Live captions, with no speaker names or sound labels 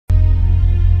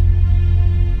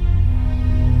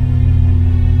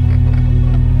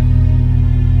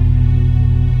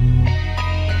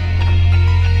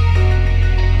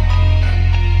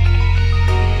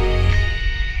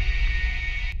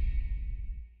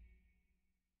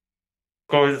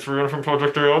Guys, it's Rian from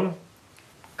Project Rian.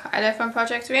 Kaido from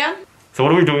Project Rian. So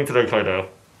what are we doing today, Kaido?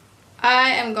 I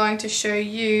am going to show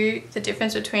you the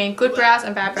difference between good brows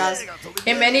and bad brows.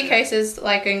 In many cases,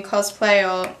 like in cosplay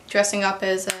or dressing up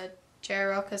as a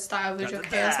J-Rocker style visual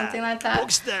kei or something like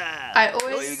that, I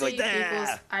always see people's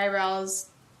eyebrows,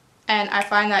 and I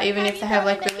find that even if they have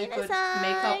like really good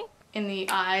makeup in the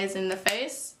eyes and the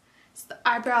face, it's the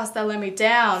eyebrows that let me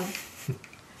down.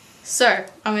 So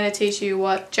I'm going to teach you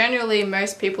what generally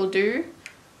most people do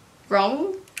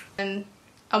wrong and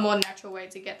a more natural way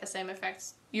to get the same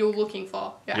effects you're looking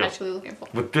for, actually looking for.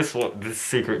 With this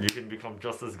secret, you can become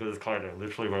just as good as Kaido,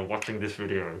 literally by watching this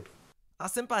video. あ、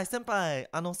先輩、先輩、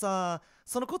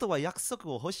そのことは約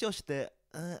束を保証して、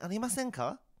ありません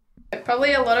か?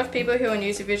 Probably a lot of people who are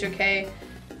new to visual kei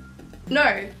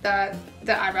know that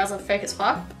the eyebrows are fake as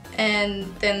fuck, and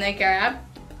then they grab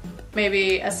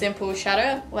maybe a simple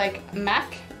shadow like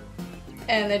MAC,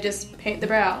 and they just paint the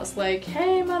brows like,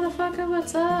 hey motherfucker,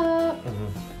 what's up?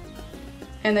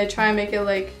 And they try and make it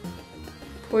like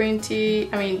pointy,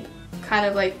 kind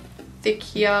of like thick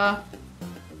here,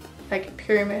 like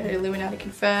pyramid, Illuminati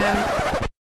confirmed.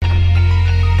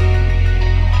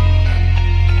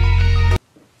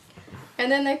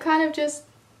 And then they kind of just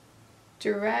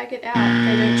drag it out.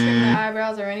 They don't trim the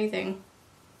eyebrows or anything.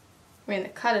 They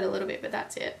cut it a little bit, but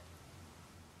that's it.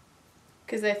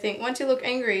 Because they think once you look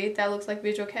angry, that looks like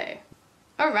visual kei.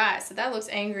 Alright, so that looks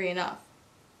angry enough.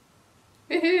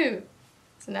 Woohoo!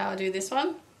 So now I'll do this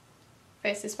one.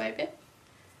 Face this way a bit.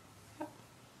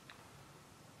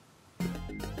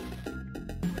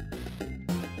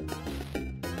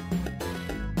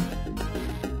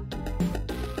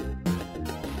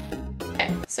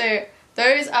 Okay, so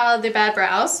those are the bad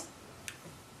brows.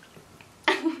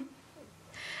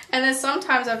 And then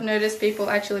sometimes I've noticed people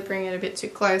actually bring it a bit too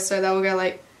close, so they'll go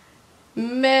like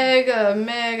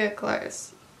mega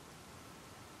close.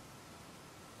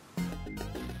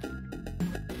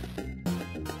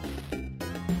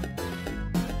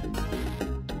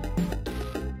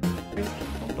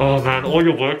 Oh man, all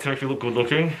your work to make me look good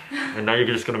looking, and now you're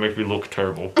just gonna make me look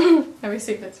terrible. Let me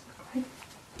see if it's recording.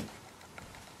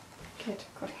 Okay, it's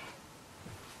recording.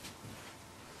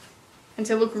 And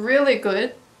to look really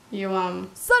good, you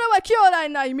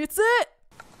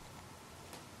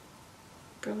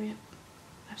brilliant.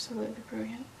 Absolutely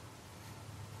brilliant.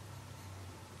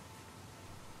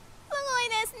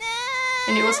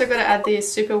 And you also got to add the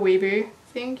super weeaboo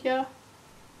thing here.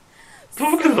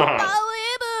 Look at that!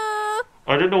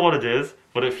 I don't know what it is,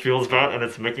 but it feels bad and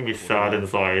it's making me sad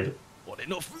inside.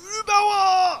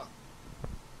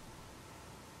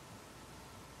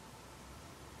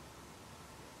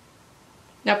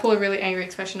 Now pull a really angry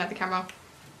expression at the camera.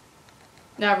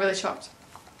 Now I'm really shocked.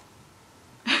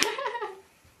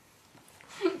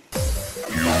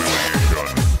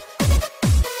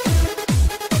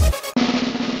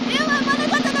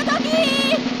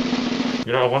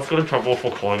 You know, I once got in trouble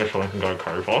for calling a Sri Lankan guy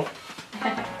curry puff.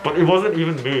 But it wasn't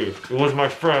even me. It was my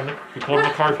friend who called him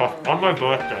a curry puff on my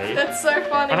birthday. That's so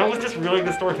funny. And I was just reeling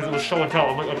the story because it was show and tell.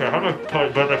 I'm like, okay, I had my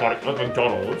birthday party at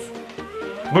McDonald's.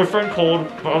 My friend called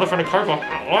my other friend a curry puff.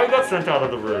 I got sent out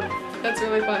of the room. That's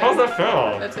really funny. How's that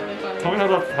fair? That's really funny. Tell me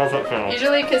how's that fair?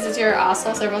 Usually because it's your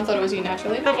arsehole, so everyone thought it was you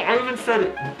naturally. No, but I even said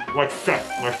it, like Seth,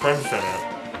 my friend said it.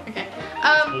 Okay.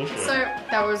 So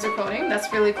that was recording.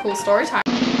 That's really cool story time.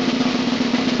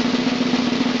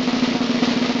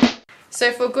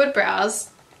 So for good brows,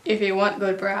 if you want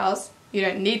good brows, you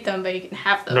don't need them, but you can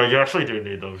have them. No, you actually do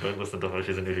need them. Don't listen to her.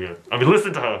 She's an idiot. I mean,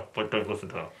 listen to her, but don't listen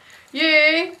to her.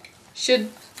 You should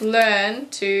learn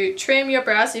to trim your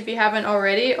brows if you haven't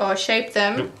already, or shape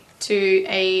them to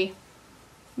a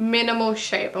minimal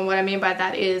shape. And what I mean by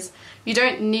that is you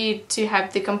don't need to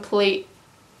have the complete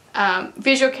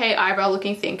visual kei eyebrow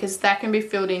looking thing, because that can be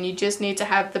filled in. You just need to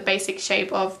have the basic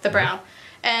shape of the brow.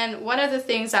 And one of the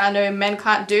things that I know men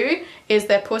can't do is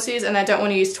they're pussies and they don't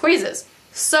want to use tweezers.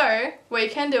 So what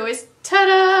you can do is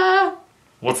ta-da!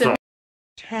 What's that?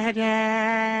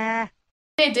 Ta-da!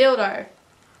 A dildo.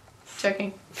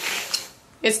 Joking.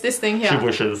 It's this thing here. She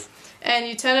wishes. And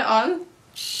you turn it on.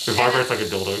 It vibrates like a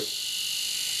dildo.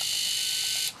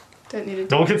 Don't need it.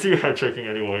 No one can see your head shaking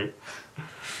anyway.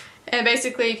 And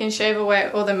basically you can shave away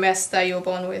all the mess that you were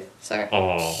born with. So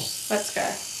let's go.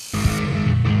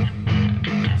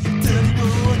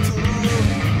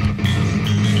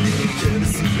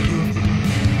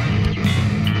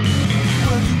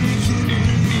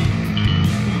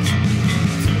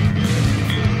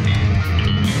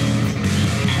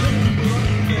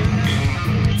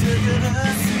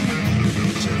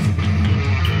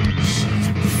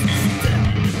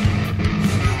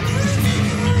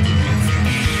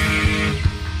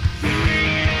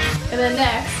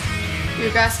 next,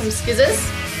 we've got some skizzes.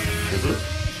 Is it?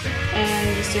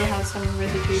 And you still have some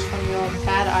residue from your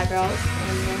bad eyebrows.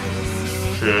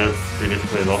 Shit, we need to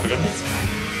clean it off again. It's fine.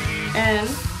 And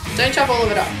don't chop all of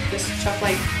it up. Just chop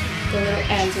like the little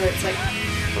ends where it's like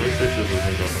What if this is a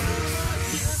thing of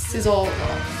sizzle.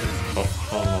 Come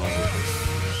on.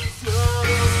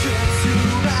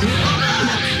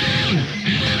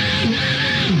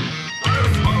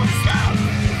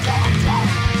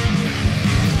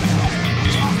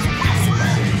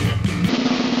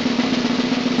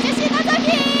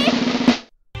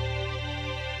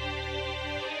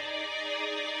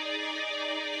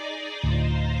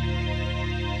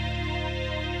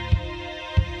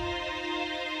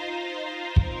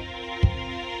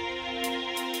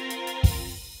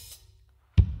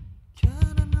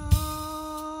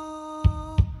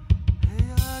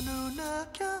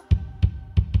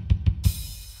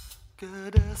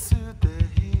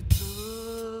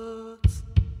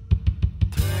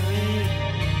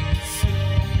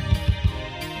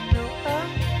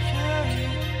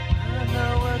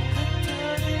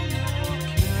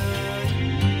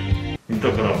見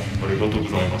たからありがとうご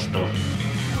ざいました。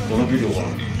このビデオは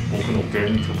僕の原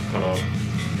曲からチ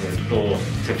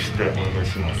ェックしてお願い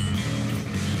します。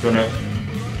じゃあね。